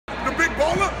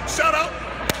baller. Shout out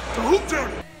to Hoop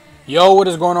Journey. Yo, what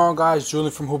is going on, guys?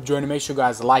 Julian from Hoop Journey. Make sure you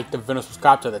guys like the video,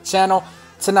 subscribe to the channel.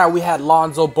 Tonight we had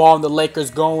Lonzo Ball and the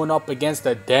Lakers going up against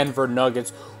the Denver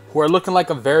Nuggets, who are looking like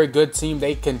a very good team.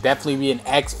 They can definitely be an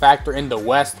X factor in the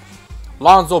West.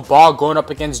 Lonzo Ball going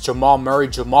up against Jamal Murray.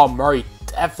 Jamal Murray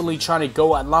definitely trying to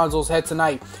go at Lonzo's head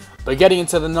tonight. But getting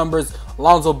into the numbers,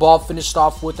 Lonzo Ball finished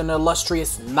off with an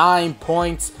illustrious 9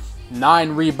 points,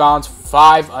 9 rebounds,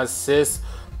 5 assists,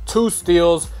 2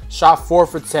 steals, shot 4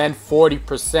 for 10,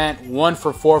 40%, 1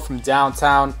 for 4 from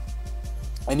downtown.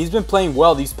 And he's been playing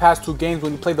well these past 2 games.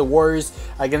 When he played the Warriors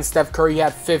against Steph Curry, he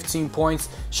had 15 points,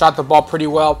 shot the ball pretty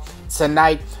well.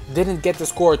 Tonight, didn't get to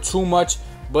score too much,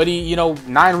 but he,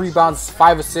 9 rebounds,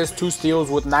 5 assists, 2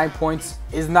 steals with 9 points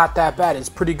is not that bad. It's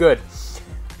pretty good.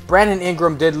 Brandon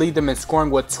Ingram did lead them in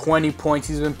scoring with 20 points.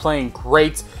 He's been playing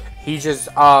great. He just,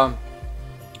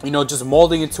 just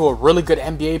molding into a really good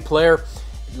NBA player.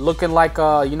 Looking like,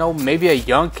 maybe a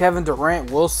young Kevin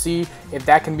Durant. We'll see if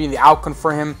that can be the outcome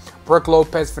for him. Brook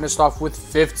Lopez finished off with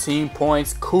 15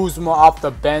 points. Kuzma off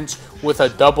the bench with a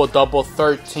double-double,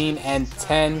 13 and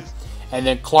 10. And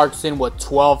then Clarkson with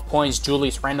 12 points.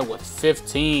 Julius Randle with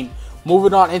 15.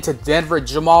 Moving on into Denver,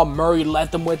 Jamal Murray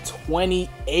led them with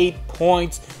 28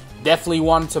 points. Definitely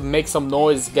wanted to make some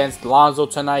noise against Lonzo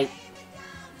tonight.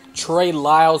 Trey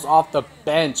Lyles off the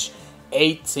bench,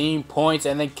 18 points.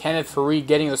 And then Kenneth Faried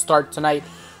getting the start tonight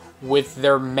with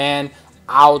their man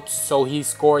out, so he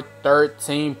scored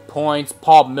 13 points.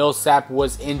 Paul Millsap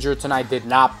was injured tonight, did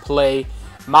not play.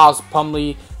 Miles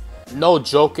Plumlee, no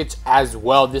Jokic as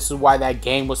well. This is why that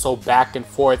game was so back and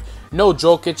forth. No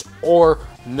Jokic or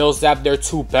Millsap, their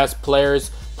 2 best players.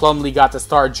 Plumlee got the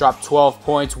start, dropped 12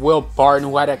 points. Will Barton,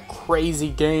 who had a crazy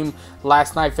game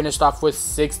last night, finished off with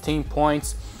 16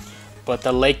 points. But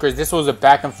the Lakers, this was a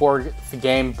back and forth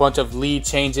game, bunch of lead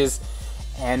changes.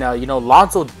 And,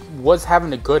 Lonzo was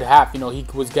having a good half. He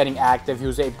was getting active. He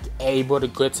was able to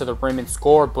get to the rim and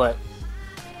score, but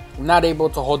not able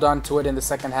to hold on to it in the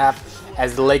second half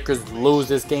as the Lakers lose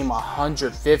this game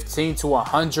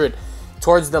 115-100.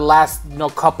 Towards the last,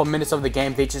 couple minutes of the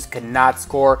game, they just could not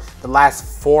score. The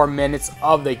last 4 minutes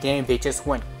of the game, they just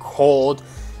went cold.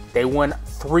 They went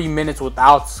 3 minutes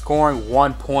without scoring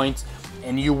 1 point,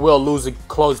 and you will lose a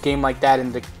close game like that.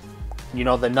 And the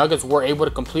Nuggets were able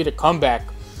to complete a comeback.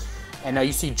 And now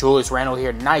you see Julius Randle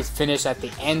here. Nice finish at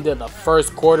the end of the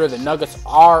first quarter. The Nuggets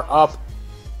are up,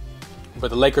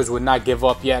 but the Lakers would not give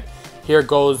up yet. Here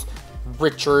goes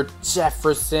Richard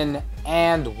Jefferson,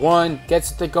 and one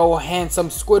gets it to go. Handsome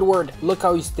Squidward. Look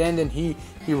how he's standing. He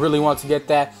really wants to get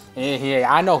that. And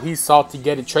I know he's salty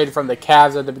getting traded from the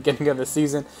Cavs at the beginning of the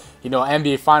season.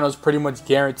 NBA Finals pretty much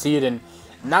guaranteed. And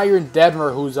now you're in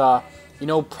Denver, who's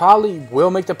probably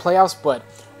will make the playoffs, but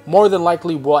more than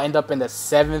likely will end up in the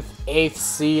 7th, 8th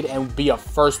seed and be a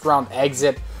first-round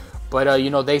exit. But,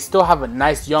 they still have a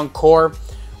nice young core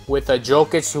with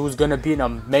Jokic, who's going to be an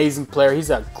amazing player.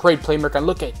 He's a great playmaker. And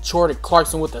look at Jordan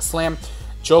Clarkson with the slam.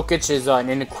 Jokic is an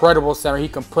incredible center. He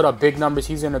can put up big numbers.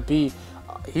 He's going to be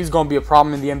a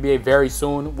problem in the NBA very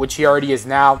soon, which he already is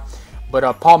now.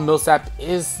 But Paul Millsap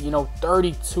is,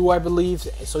 32, I believe,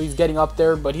 so he's getting up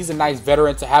there. But he's a nice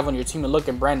veteran to have on your team. And look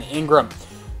at Brandon Ingram,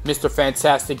 Mr.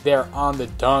 Fantastic there on the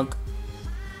dunk.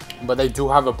 But they do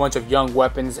have a bunch of young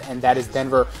weapons, and that is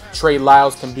Denver. Trey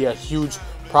Lyles can be a huge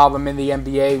problem in the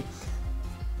NBA.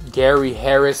 Gary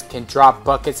Harris can drop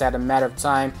buckets at a matter of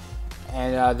time.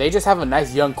 And they just have a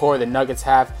nice young core. The Nuggets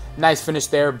have. Nice finish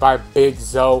there by Big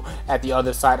Zoe at the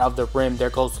other side of the rim. There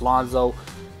goes Lonzo.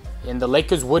 And the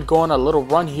Lakers would go on a little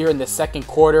run here in the second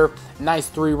quarter. Nice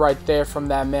 3 right there from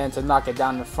that man to knock it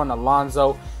down in front of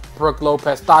Lonzo. Brook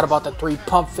Lopez thought about the 3,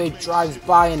 pump fake, drives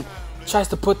by and tries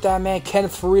to put that man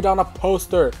Kenneth Faried on a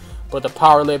poster. But the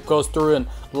power lip goes through, and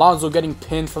Lonzo getting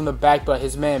pinned from the back, but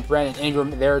his man Brandon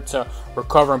Ingram there to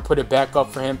recover and put it back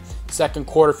up for him. Second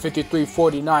quarter,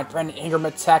 53-49. Brandon Ingram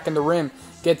attacking the rim.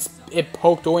 Gets it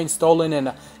poked away and stolen, and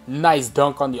a nice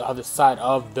dunk on the other side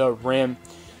of the rim.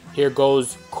 Here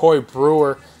goes Corey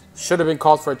Brewer. Should have been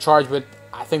called for a charge, but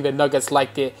I think the Nuggets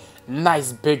liked it.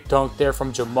 Nice big dunk there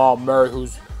from Jamal Murray,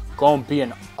 who's going to be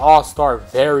an all-star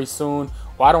very soon.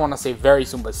 Well, I don't want to say very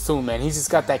soon, but soon, man. He's just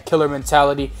got that killer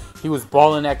mentality. He was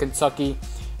balling at Kentucky.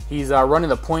 He's running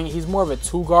the point. He's more of a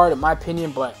 2-guard, in my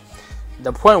opinion, but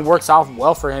the point works out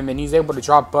well for him, and he's able to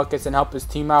drop buckets and help his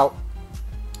team out.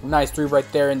 Nice 3 right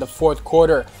there in the fourth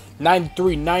quarter.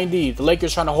 93-90. The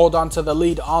Lakers trying to hold on to the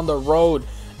lead on the road.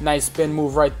 Nice spin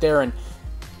move right there, and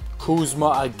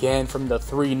Kuzma again from the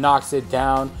 3 knocks it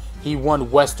down. He won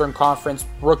Western Conference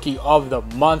Rookie of the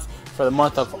Month for the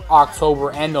month of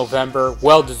October and November.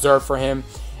 Well deserved for him.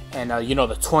 And, you know,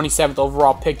 the 27th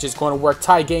overall pick just going to work.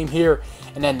 Tie game here.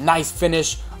 And then nice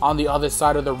finish on the other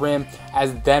side of the rim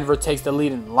as Denver takes the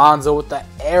lead. And Lonzo with the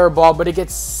air ball, but it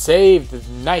gets saved.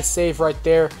 Nice save right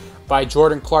there by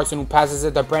Jordan Clarkson, who passes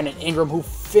it to Brandon Ingram, who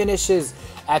finishes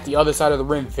at the other side of the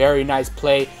rim. Very nice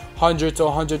play. 100 to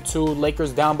 102.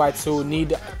 Lakers down by 2. Need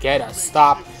to get a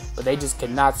stop, but they just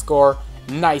cannot score.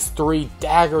 Nice three.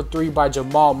 Dagger three by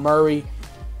Jamal Murray.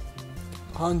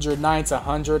 109 to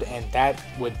 100, and that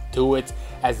would do it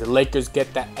as the Lakers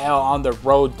get the L on the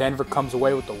road. Denver comes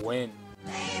away with the win.